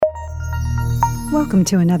Welcome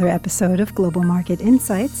to another episode of Global Market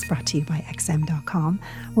Insights, brought to you by XM.com,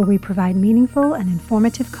 where we provide meaningful and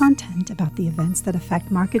informative content about the events that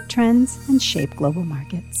affect market trends and shape global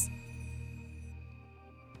markets.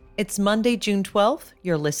 It's Monday, June 12th.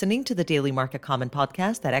 You're listening to the Daily Market Comment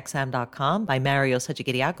podcast at XM.com by Marios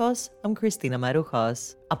Hadjikyriacos. I'm Christina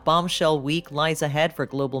Marujos. A bombshell week lies ahead for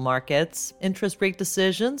global markets. Interest rate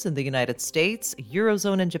decisions in the United States,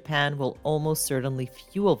 Eurozone, and Japan will almost certainly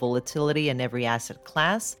fuel volatility in every asset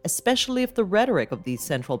class, especially if the rhetoric of these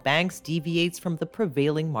central banks deviates from the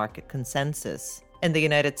prevailing market consensus. In the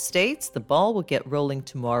United States, the ball will get rolling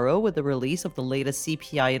tomorrow with the release of the latest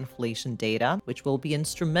CPI inflation data, which will be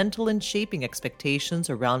instrumental in shaping expectations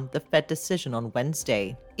around the Fed decision on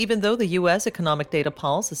Wednesday. Even though the U.S. economic data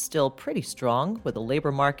pulse is still pretty strong, with the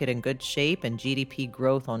labor market in good shape and GDP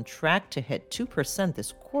growth on track to hit 2%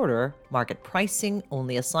 this quarter, market pricing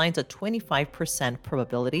only assigns a 25%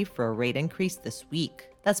 probability for a rate increase this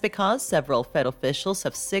week. That's because several Fed officials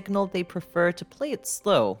have signaled they prefer to play it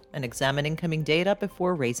slow and examine incoming data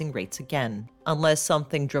before raising rates again. Unless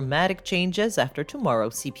something dramatic changes after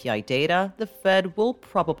tomorrow's CPI data, the Fed will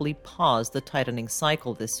probably pause the tightening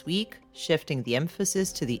cycle this week, shifting the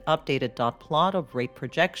emphasis to the updated dot plot of rate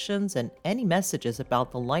projections and any messages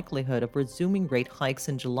about the likelihood of resuming rate hikes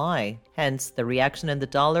in July. Hence, the reaction in the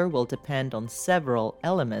dollar will depend on several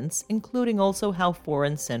elements, including also how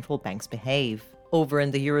foreign central banks behave. Over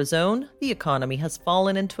in the Eurozone, the economy has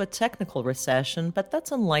fallen into a technical recession, but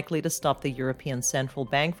that's unlikely to stop the European Central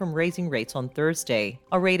Bank from raising rates on Thursday.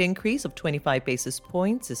 A rate increase of 25 basis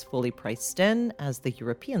points is fully priced in, as the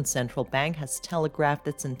European Central Bank has telegraphed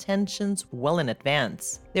its intentions well in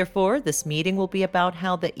advance. Therefore, this meeting will be about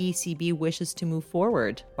how the ECB wishes to move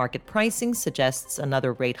forward. Market pricing suggests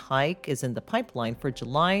another rate hike is in the pipeline for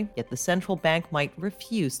July, yet the central bank might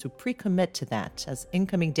refuse to pre-commit to that, as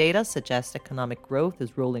incoming data suggests economic growth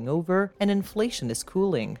is rolling over and inflation is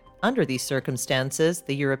cooling. Under these circumstances,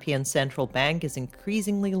 the European Central Bank is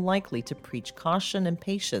increasingly likely to preach caution and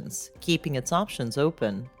patience, keeping its options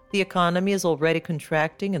open. The economy is already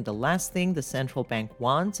contracting, and the last thing the central bank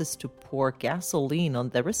wants is to pour gasoline on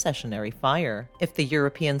the recessionary fire. If the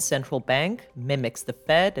European Central Bank mimics the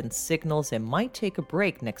Fed and signals it might take a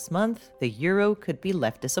break next month, the euro could be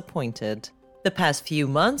left disappointed. The past few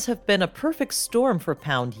months have been a perfect storm for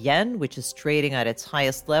pound yen, which is trading at its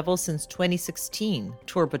highest level since 2016,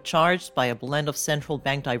 turbocharged by a blend of central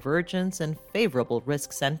bank divergence and favorable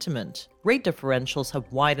risk sentiment. Rate differentials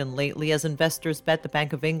have widened lately as investors bet the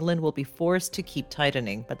Bank of England will be forced to keep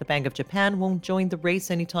tightening, but the Bank of Japan won't join the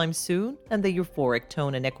race anytime soon, and the euphoric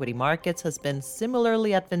tone in equity markets has been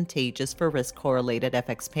similarly advantageous for risk-correlated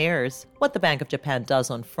FX pairs. What the Bank of Japan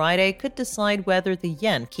does on Friday could decide whether the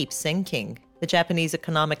yen keeps sinking. The Japanese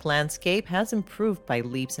economic landscape has improved by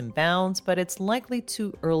leaps and bounds, but it's likely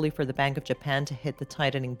too early for the Bank of Japan to hit the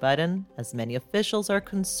tightening button, as many officials are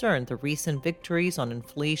concerned the recent victories on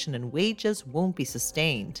inflation and wages won't be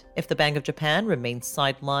sustained. If the Bank of Japan remains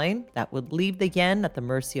sidelined, that would leave the yen at the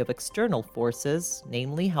mercy of external forces,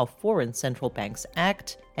 namely how foreign central banks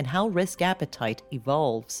act and how risk appetite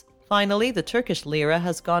evolves. Finally, the Turkish lira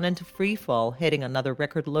has gone into freefall, hitting another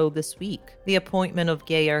record low this week. The appointment of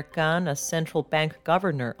Gay Erkan as central bank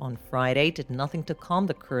governor on Friday did nothing to calm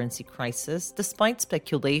the currency crisis, despite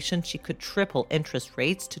speculation she could triple interest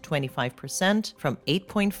rates to 25% from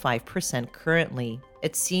 8.5% currently.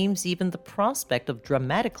 It seems even the prospect of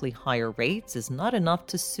dramatically higher rates is not enough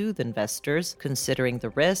to soothe investors, considering the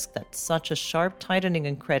risk that such a sharp tightening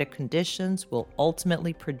in credit conditions will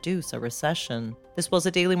ultimately produce a recession. This was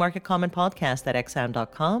a Daily Market Comment podcast at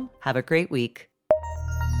XM.com. Have a great week.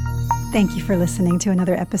 Thank you for listening to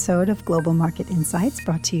another episode of Global Market Insights,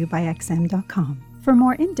 brought to you by XM.com. For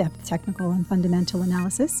more in-depth technical and fundamental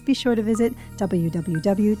analysis, be sure to visit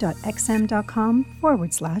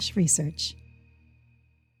www.xm.com/research.